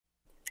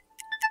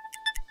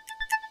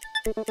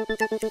Welcome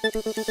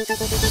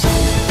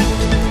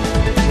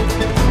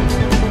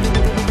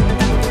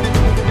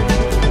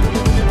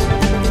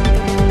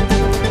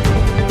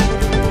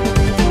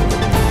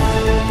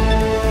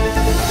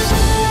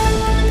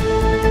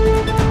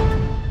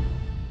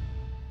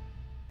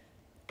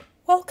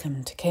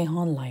to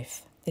Kayhan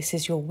Life. This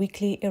is your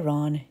weekly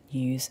Iran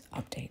news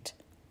update.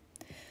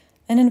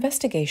 An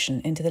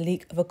investigation into the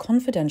leak of a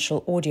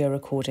confidential audio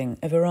recording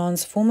of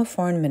Iran's former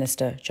Foreign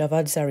Minister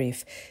Javad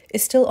Zarif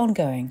is still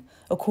ongoing,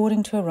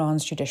 according to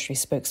Iran's judiciary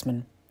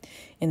spokesman.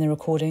 In the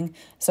recording,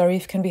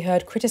 Zarif can be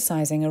heard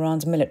criticizing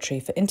Iran's military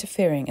for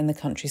interfering in the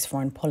country's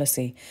foreign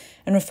policy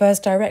and refers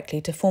directly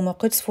to former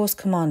Quds Force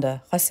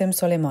commander Qasem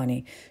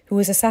Soleimani, who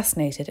was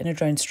assassinated in a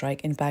drone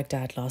strike in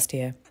Baghdad last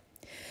year.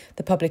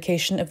 The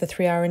publication of the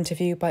 3-hour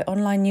interview by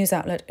online news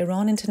outlet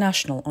Iran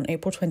International on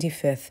April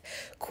 25th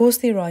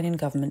caused the Iranian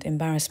government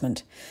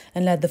embarrassment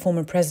and led the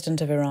former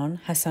president of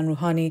Iran, Hassan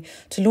Rouhani,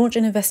 to launch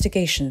an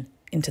investigation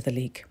into the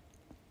leak.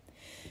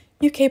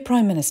 UK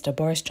Prime Minister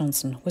Boris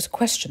Johnson was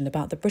questioned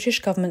about the British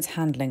government's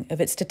handling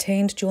of its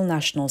detained dual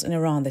nationals in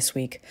Iran this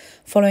week,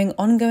 following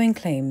ongoing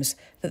claims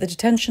that the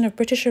detention of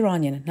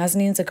British-Iranian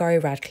Nazanin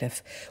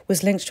Zaghari-Ratcliffe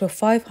was linked to a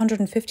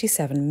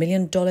 $557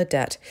 million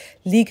debt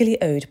legally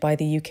owed by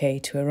the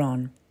UK to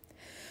Iran.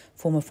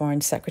 Former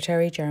Foreign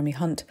Secretary Jeremy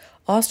Hunt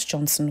asked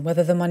Johnson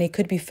whether the money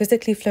could be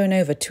physically flown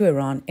over to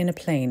Iran in a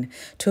plane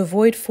to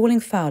avoid falling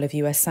foul of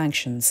US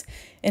sanctions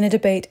in a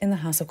debate in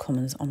the House of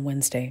Commons on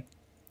Wednesday.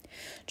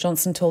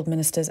 Johnson told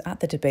ministers at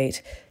the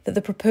debate that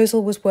the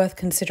proposal was worth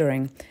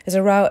considering as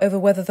a row over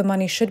whether the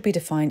money should be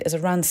defined as a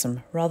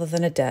ransom rather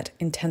than a debt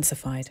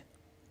intensified.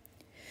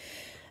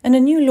 And a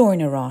new law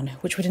in Iran,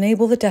 which would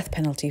enable the death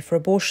penalty for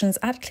abortions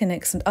at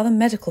clinics and other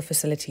medical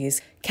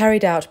facilities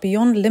carried out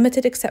beyond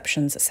limited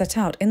exceptions set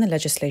out in the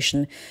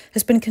legislation,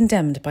 has been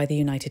condemned by the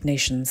United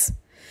Nations.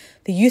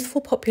 The Youthful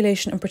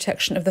Population and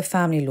Protection of the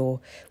Family Law,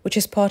 which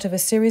is part of a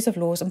series of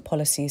laws and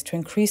policies to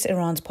increase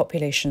Iran's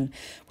population,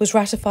 was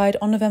ratified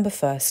on November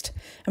 1st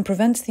and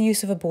prevents the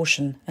use of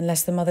abortion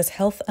unless the mother's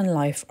health and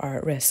life are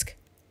at risk.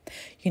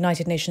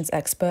 United Nations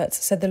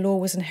experts said the law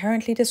was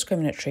inherently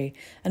discriminatory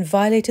and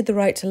violated the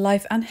right to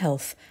life and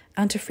health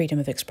and to freedom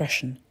of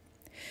expression.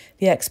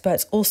 The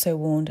experts also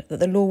warned that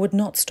the law would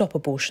not stop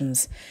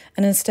abortions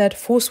and instead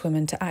force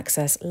women to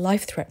access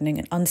life-threatening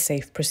and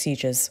unsafe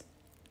procedures.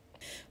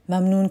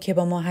 ممنون که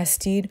با ما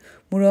هستید.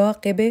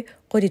 مراقب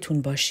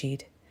خودتون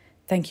باشید.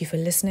 Thank you for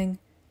listening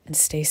and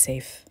stay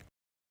safe.